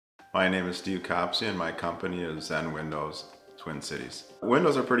My name is Steve Copsey and my company is Zen Windows Twin Cities.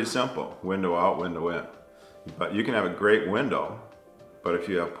 Windows are pretty simple. Window out, window in. But you can have a great window, but if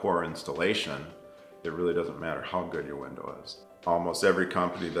you have poor installation, it really doesn't matter how good your window is. Almost every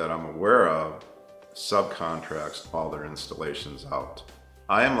company that I'm aware of subcontracts all their installations out.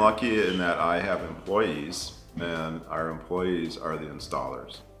 I am lucky in that I have employees, and our employees are the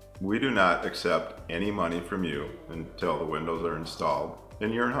installers. We do not accept any money from you until the windows are installed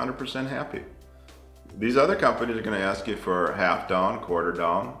and you're 100% happy. These other companies are going to ask you for half down, quarter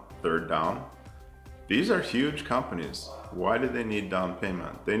down, third down. These are huge companies. Why do they need down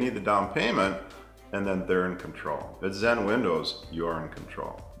payment? They need the down payment and then they're in control. At Zen Windows, you're in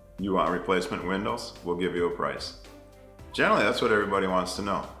control. You want replacement windows? We'll give you a price. Generally, that's what everybody wants to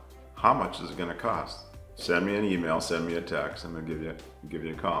know. How much is it going to cost? Send me an email, send me a text, I'm going to give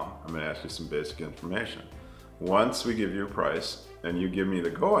you a call. I'm going to ask you some basic information. Once we give you a price and you give me the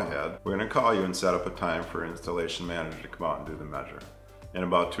go-ahead, we're going to call you and set up a time for an installation manager to come out and do the measure. In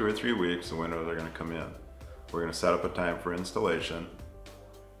about 2 or 3 weeks, the windows are going to come in. We're going to set up a time for installation,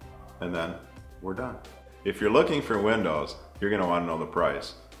 and then we're done. If you're looking for windows, you're going to want to know the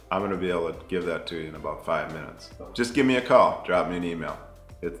price. I'm going to be able to give that to you in about 5 minutes. Just give me a call, drop me an email.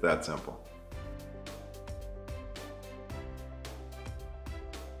 It's that simple.